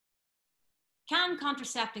Can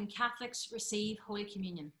contracepting Catholics receive Holy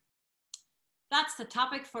Communion? That's the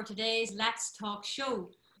topic for today's Let's Talk show.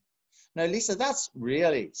 Now, Lisa, that's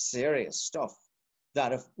really serious stuff.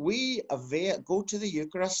 That if we go to the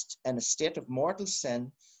Eucharist in a state of mortal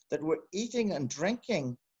sin, that we're eating and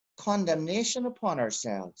drinking condemnation upon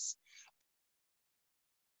ourselves.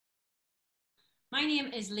 My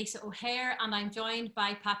name is Lisa O'Hare and I'm joined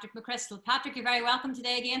by Patrick McChrystal. Patrick, you're very welcome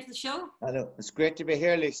today again to the show. Hello, it's great to be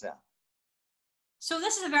here, Lisa. So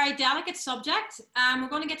this is a very delicate subject. We're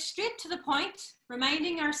going to get straight to the point,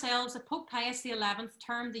 reminding ourselves that Pope Pius XI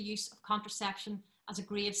termed the use of contraception as a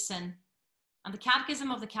grave sin. And the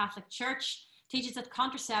Catechism of the Catholic Church teaches that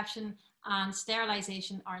contraception and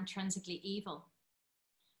sterilisation are intrinsically evil.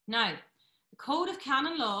 Now, the Code of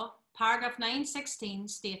Canon Law, paragraph 916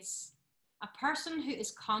 states, "A person who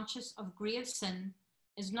is conscious of grave sin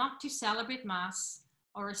is not to celebrate Mass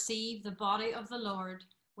or receive the body of the Lord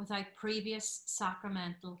without previous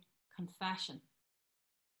sacramental confession."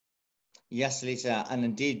 Yes, Lisa, and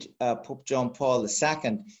indeed Pope John Paul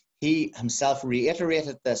II, he himself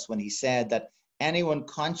reiterated this when he said that anyone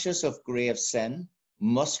conscious of grave sin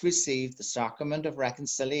must receive the sacrament of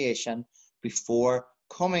reconciliation before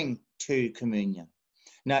coming to communion.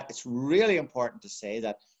 Now, it's really important to say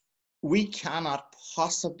that we cannot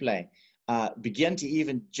possibly begin to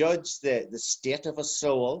even judge the state of a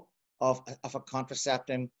soul of a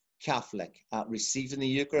contracepting Catholic receiving the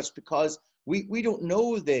Eucharist, because we don't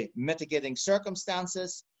know the mitigating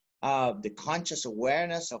circumstances, the conscious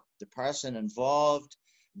awareness of the person involved,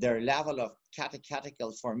 their level of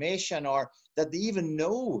catechetical formation, or that they even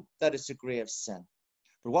know that it's a grave sin.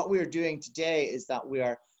 But what we're doing today is that we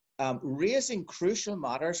are raising crucial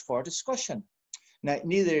matters for discussion. Now,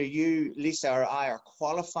 neither you, Lisa, or I are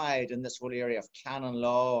qualified in this whole area of canon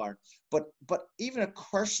law, but even a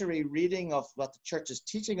cursory reading of what the Church is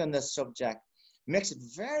teaching on this subject makes it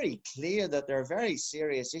very clear that there are very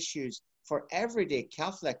serious issues for everyday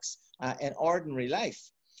Catholics in ordinary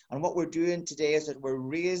life. And what we're doing today is that we're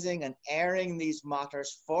raising and airing these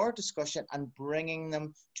matters for discussion and bringing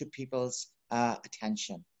them to people's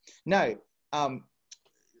attention. Now,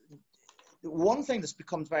 one thing that's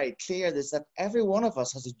become very clear is that every one of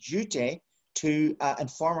us has a duty to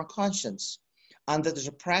inform our conscience, and that there's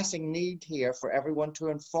a pressing need here for everyone to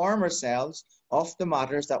inform ourselves of the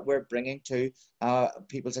matters that we're bringing to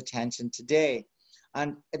people's attention today.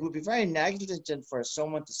 And it would be very negligent for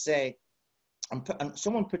someone to say, and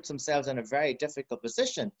someone puts themselves in a very difficult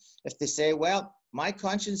position if they say, well, my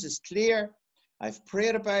conscience is clear, I've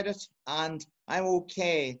prayed about it, and I'm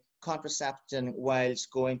okay contracepting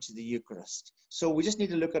whilst going to the Eucharist. So we just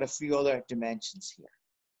need to look at a few other dimensions here.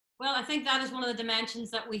 Well, I think that is one of the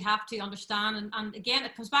dimensions that we have to understand. And again,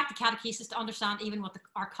 it comes back to catechesis to understand even what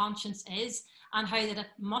our conscience is and how that it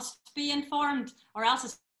must be informed, or else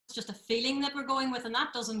it's just a feeling that we're going with, and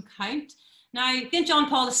that doesn't count. Now, St.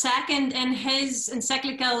 John Paul II, in his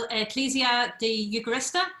encyclical Ecclesia de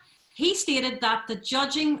Eucharistia, he stated that the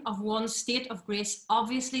judging of one's state of grace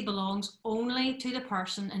obviously belongs only to the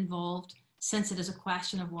person involved, since it is a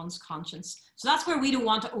question of one's conscience. So that's where we don't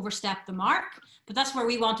want to overstep the mark, but that's where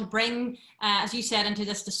we want to bring, as you said, into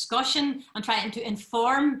this discussion and try to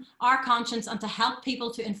inform our conscience and to help people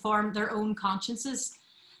to inform their own consciences.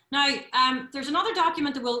 Now, there's another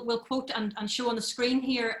document that we'll quote and show on the screen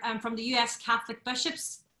here from the US Catholic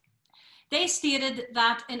bishops. They stated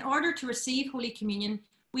that in order to receive Holy Communion,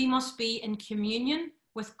 we must be in communion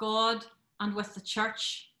with God and with the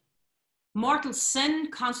Church. Mortal sin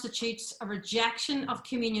constitutes a rejection of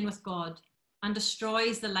communion with God and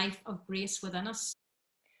destroys the life of grace within us.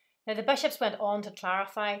 Now, the bishops went on to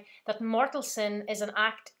clarify that mortal sin is an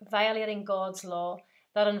act violating God's law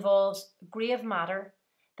that involves grave matter,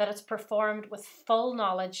 that it's performed with full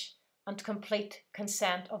knowledge and complete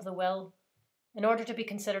consent of the will. In order to be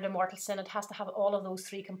considered a mortal sin, it has to have all of those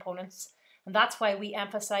three components. And that's why we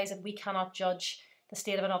emphasize that we cannot judge the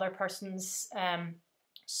state of another person's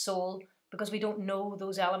soul, because we don't know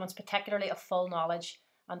those elements, particularly of full knowledge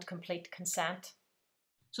and complete consent.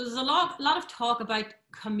 So there's a lot of talk about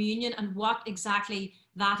communion and what exactly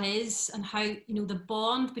that is, and how, the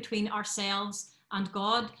bond between ourselves and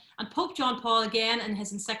God. And Pope John Paul, again, in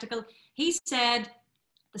his encyclical, he said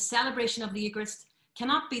the celebration of the Eucharist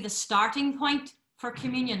cannot be the starting point for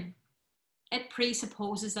communion. It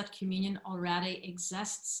presupposes that communion already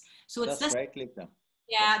exists. So it's That's right, Lisa.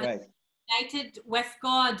 Yeah, that's right. United with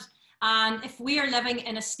God. And if we are living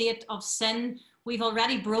in a state of sin, we've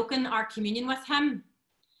already broken our communion with him.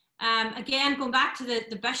 Again, going back to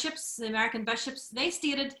the bishops, the American bishops, they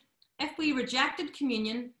stated, if we rejected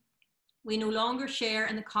communion, we no longer share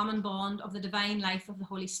in the common bond of the divine life of the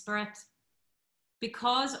Holy Spirit.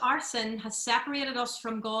 because our sin has separated us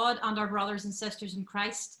from God and our brothers and sisters in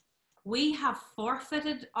Christ, we have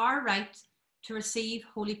forfeited our right to receive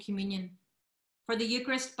Holy Communion. For the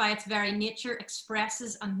Eucharist, by its very nature,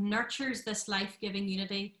 expresses and nurtures this life-giving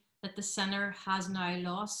unity that the sinner has now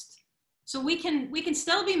lost. So we can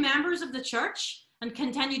still be members of the Church and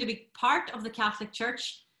continue to be part of the Catholic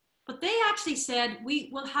Church, but they actually said we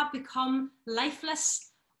will have become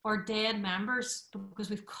lifeless or dead members because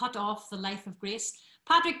we've cut off the life of grace.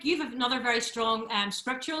 Patrick, you have another very strong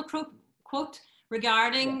scriptural quote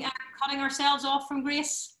regarding cutting ourselves off from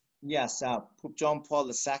grace. Yes, Pope John Paul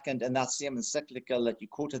II, in that same encyclical that you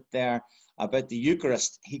quoted there about the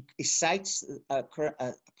Eucharist, he cites a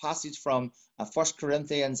passage from 1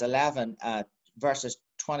 Corinthians 11, verses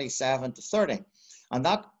 27 to 30. And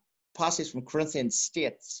that passage from Corinthians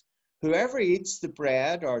states, "Whoever eats the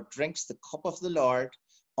bread or drinks the cup of the Lord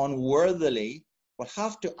unworthily will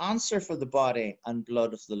have to answer for the body and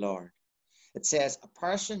blood of the Lord." It says, "A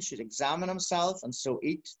person should examine himself and so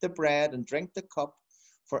eat the bread and drink the cup.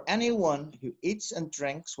 For anyone who eats and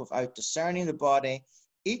drinks without discerning the body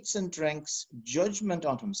eats and drinks judgment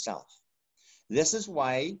on himself. This is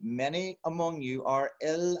why many among you are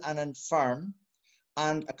ill and infirm,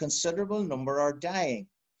 and a considerable number are dying."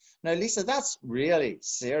 Now, Lisa, that's really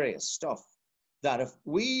serious stuff. That if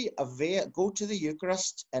we go to the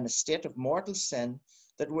Eucharist in a state of mortal sin,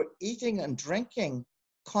 that we're eating and drinking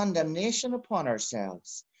condemnation upon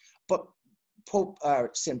ourselves. But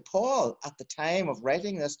St. Paul, at the time of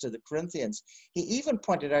writing this to the Corinthians, he even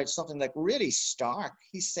pointed out something like really stark.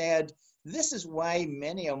 He said, "This is why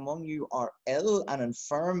many among you are ill and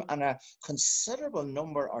infirm, and a considerable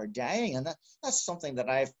number are dying." And that's something that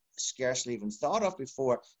I've scarcely even thought of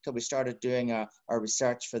before till we started doing our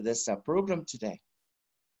research for this program today.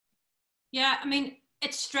 Yeah, I mean,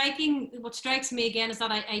 it's striking. What strikes me again is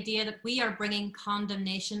that idea that we are bringing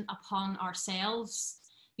condemnation upon ourselves.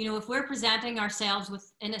 You know, if we're presenting ourselves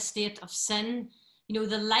in a state of sin, you know,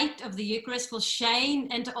 the light of the Eucharist will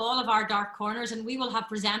shine into all of our dark corners and we will have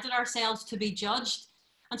presented ourselves to be judged.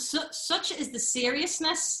 And such is the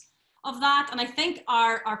seriousness of that. And I think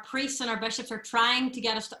our priests and our bishops are trying to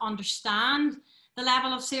get us to understand the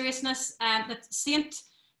level of seriousness that St.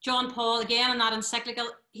 John Paul, again, in that encyclical,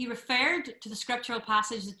 he referred to the scriptural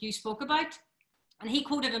passage that you spoke about. And he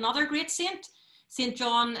quoted another great saint, St.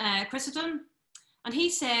 John Chrysostom. And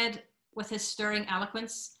he said, with his stirring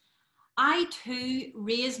eloquence, "I too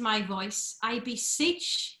raise my voice. I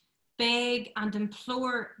beseech, beg, and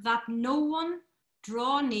implore that no one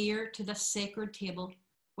draw near to this sacred table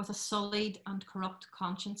with a sullied and corrupt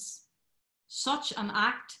conscience. Such an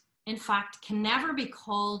act, in fact, can never be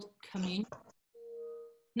called communion,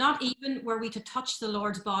 not even were we to touch the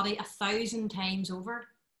Lord's body 1,000 times over,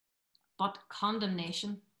 but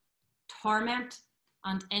condemnation, torment,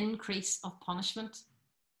 and increase of punishment."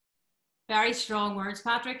 Very strong words,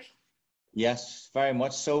 Patrick. Yes, very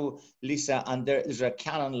much so, Lisa. And there's a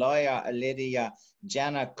canon lawyer, a lady,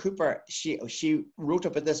 Jenna Cooper. She wrote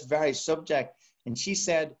about this very subject, and she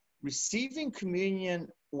said, "Receiving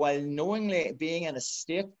communion while knowingly being in a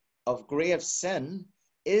state of grave sin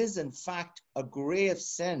is in fact a grave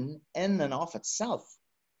sin in and of itself."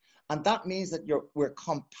 And that means that we're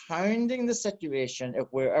compounding the situation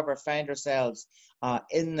if we ever find ourselves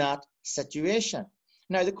in that situation.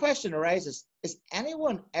 Now, the question arises, is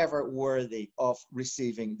anyone ever worthy of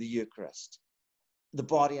receiving the Eucharist, the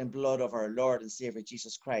body and blood of our Lord and Savior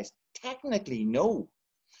Jesus Christ? Technically, no.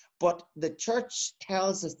 But the Church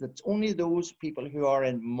tells us that only those people who are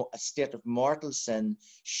in a state of mortal sin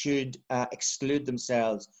should exclude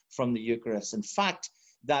themselves from the Eucharist. In fact,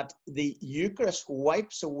 that the Eucharist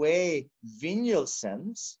wipes away venial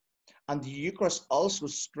sins, and the Eucharist also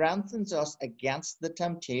strengthens us against the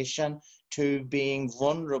temptation to being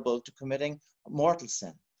vulnerable to committing mortal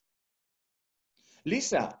sin.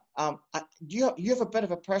 Lisa, you have a bit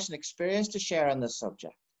of a personal experience to share on this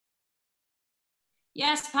subject.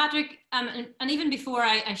 Yes, Patrick, and even before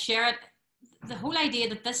I share it, the whole idea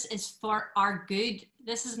that this is for our good,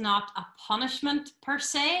 this is not a punishment per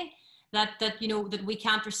se, that you know, that we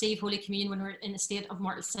can't receive Holy Communion when we're in a state of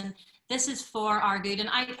mortal sin. This is for our good. And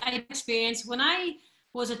I experienced, when I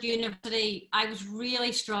was at university, I was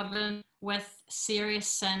really struggling with serious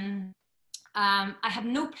sin. I had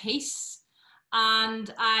no peace,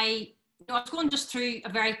 and I was going just through a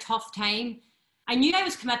very tough time. I knew I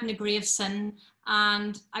was committing a grave sin,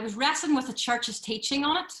 and I was wrestling with the Church's teaching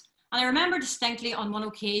on it. And I remember distinctly on one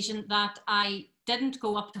occasion that I didn't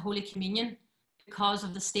go up to Holy Communion because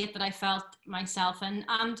of the state that I felt myself in.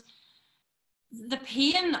 And the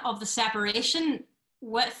pain of the separation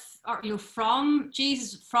with, or from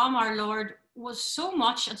Jesus, from our Lord, was so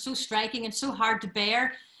much and so striking and so hard to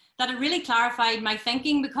bear that it really clarified my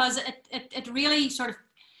thinking, because it really sort of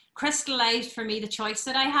crystallized for me the choice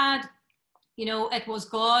that I had. It was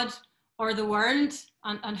God or the world,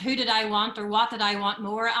 and who did I want, or what did I want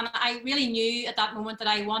more? And I really knew at that moment that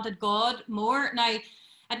I wanted God more. Now,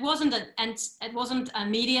 it wasn't an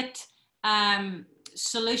immediate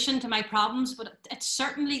solution to my problems, but it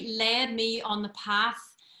certainly led me on the path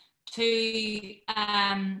to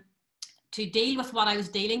deal with what I was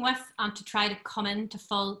dealing with, and to try to come into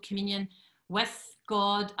full communion with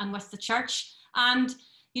God and with the church. And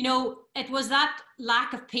it was that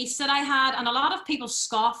lack of peace that I had. And a lot of people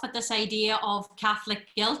scoff at this idea of Catholic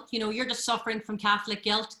guilt. You're just suffering from Catholic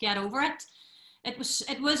guilt, get over it. It was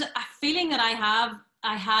a feeling that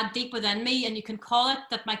I had deep within me, and you can call it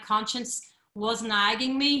that my conscience was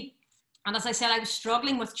nagging me. And as I said, I was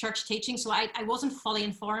struggling with church teaching, so I wasn't fully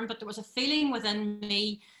informed, but there was a feeling within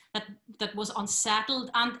me that was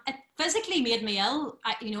unsettled, and it physically made me ill.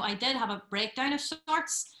 I did have a breakdown of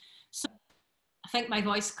sorts. So I think my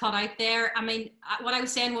voice cut out there. I mean, what I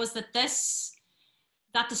was saying was that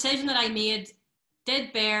that decision that I made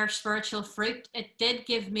did bear spiritual fruit. It did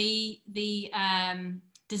give me the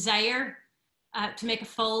desire to make a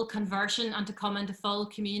full conversion and to come into full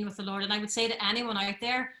communion with the Lord. And I would say to anyone out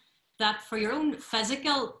there that for your own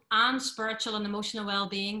physical and spiritual and emotional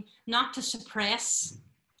well-being, not to suppress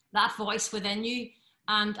that voice within you,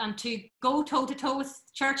 and to go toe-to-toe with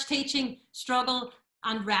church teaching, struggle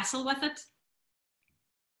and wrestle with it.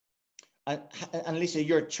 And Lisa,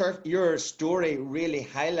 your story really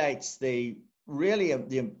highlights the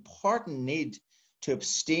important need to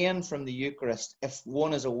abstain from the Eucharist if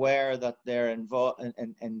one is aware that they're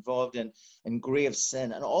involved in grave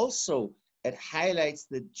sin. And also it highlights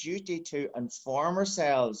the duty to inform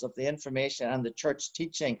ourselves of the information and the church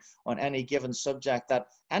teaching on any given subject that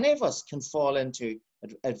any of us can fall into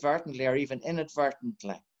advertently or even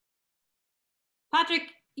inadvertently.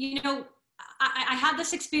 Patrick, I had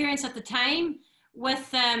this experience at the time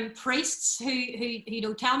with priests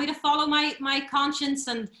who tell me to follow my conscience,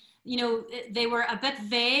 and they were a bit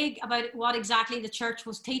vague about what exactly the church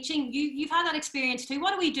was teaching. You've had that experience too.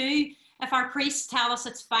 What do we do if our priests tell us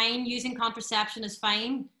it's fine, using contraception is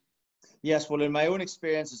fine? Yes, well, in my own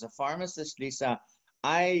experience as a pharmacist, Lisa,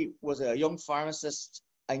 I was a young pharmacist.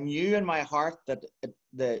 I knew in my heart that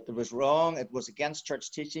it was wrong. It was against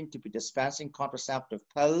church teaching to be dispensing contraceptive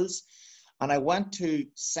pills. And I went to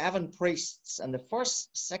 7 priests, and the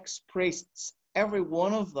first 6 priests, every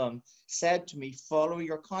one of them said to me, follow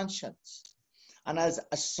your conscience. And as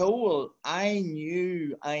a soul, I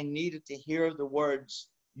knew I needed to hear the words,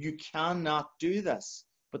 you cannot do this.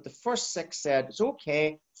 But the first 6 said, it's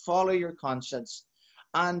okay, follow your conscience.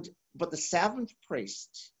 But the 7th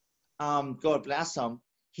priest, God bless him,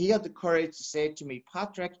 he had the courage to say to me,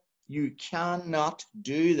 Patrick, you cannot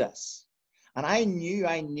do this. And I knew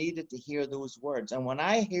I needed to hear those words. And when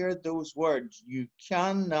I heard those words, you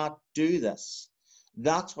cannot do this,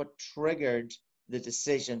 that's what triggered the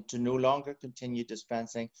decision to no longer continue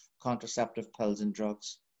dispensing contraceptive pills and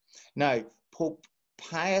drugs. Now, Pope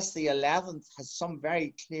Pius XI has some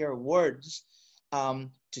very clear words to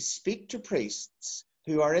speak to priests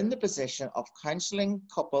who are in the position of counseling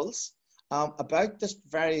couples about this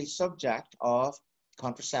very subject of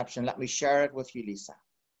contraception. Let me share it with you, Lisa.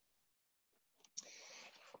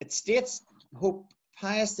 It states, Pope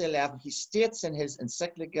Pius XI, he states in his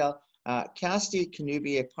encyclical Casti,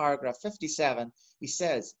 Connubii, paragraph 57, he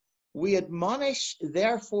says, we admonish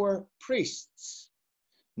therefore priests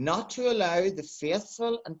not to allow the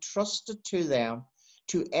faithful entrusted to them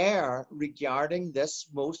to err regarding this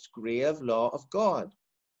most grave law of God.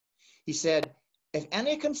 He said, if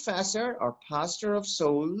any confessor or pastor of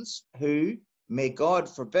souls who, may God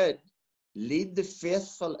forbid, lead the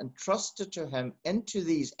faithful entrusted to him into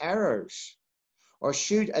these errors, or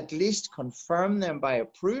should at least confirm them by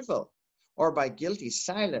approval or by guilty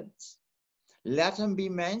silence, let him be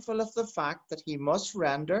mindful of the fact that he must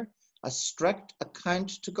render a strict account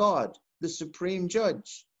to God, the supreme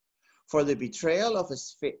judge, for the betrayal of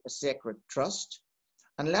his sacred trust,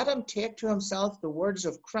 and let him take to himself the words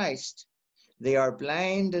of Christ, they are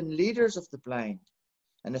blind and leaders of the blind,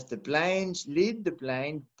 and if the blind lead the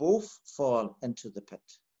blind, both fall into the pit.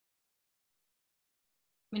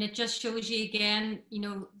 I mean, it just shows you again,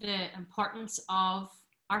 the importance of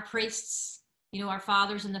our priests, our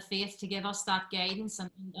fathers in the faith, to give us that guidance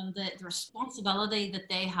and the responsibility that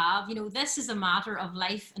they have. This is a matter of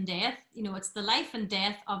life and death. It's the life and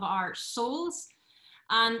death of our souls.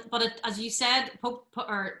 But as you said,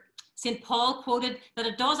 St. Paul quoted that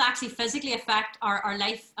it does actually physically affect our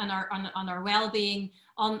life and our well-being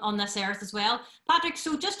on this earth as well. Patrick,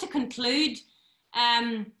 so just to conclude,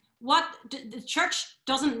 what the church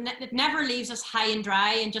doesn't, it never leaves us high and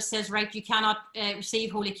dry and just says, right, you cannot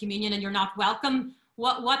receive Holy Communion and you're not welcome.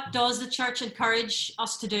 What does the church encourage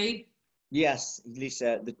us to do? Yes,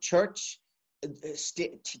 Lisa, the church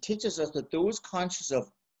teaches us that those conscious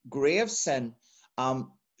of grave sin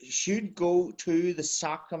should go to the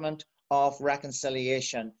sacrament of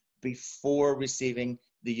reconciliation before receiving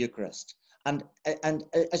the Eucharist. And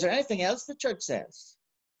is there anything else the church says?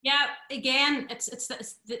 Yeah, again, it's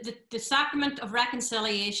the sacrament of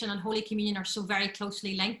reconciliation and Holy Communion are so very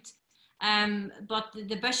closely linked. But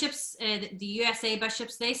the bishops, the USA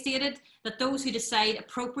bishops, they stated that those who decide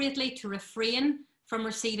appropriately to refrain from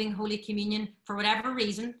receiving Holy Communion for whatever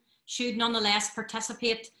reason should nonetheless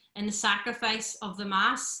participate in the sacrifice of the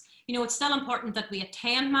Mass. You know, it's still important that we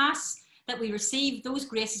attend Mass, that we receive those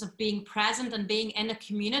graces of being present and being in a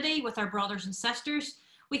community with our brothers and sisters.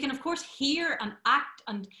 We can, of course, hear and act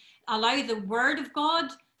and allow the Word of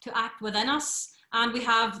God to act within us. And we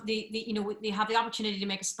have we have the opportunity to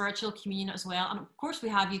make a spiritual communion as well. And of course, we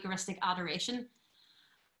have Eucharistic adoration.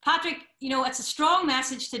 Patrick, you know, it's a strong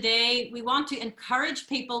message today. We want to encourage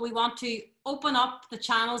people. We want to open up the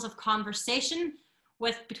channels of conversation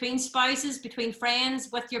between spouses, between friends,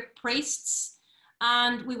 with your priests.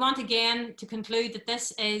 And we want again to conclude that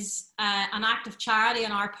this is an act of charity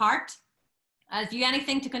on our part. Have you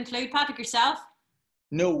anything to conclude, Patrick, yourself?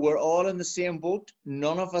 No, we're all in the same boat.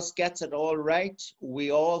 None of us gets it all right.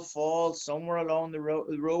 We all fall somewhere along the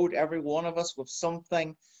road, every one of us with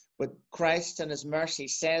something. But Christ in his mercy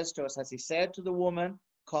says to us, as he said to the woman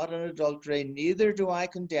caught in adultery, neither do I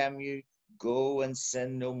condemn you, go and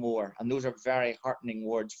sin no more. And those are very heartening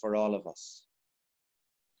words for all of us.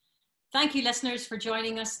 Thank you, listeners, for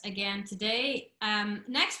joining us again today.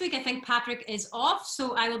 Next week, I think Patrick is off,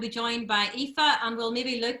 so I will be joined by Aoife, and we'll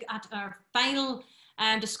maybe look at our final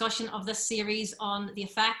discussion of this series on the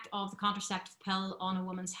effect of the contraceptive pill on a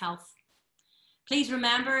woman's health. Please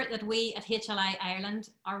remember that we at HLI Ireland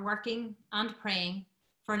are working and praying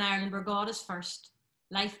for an Ireland where God is first,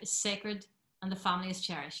 life is sacred, and the family is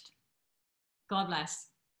cherished. God bless.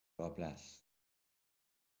 God bless.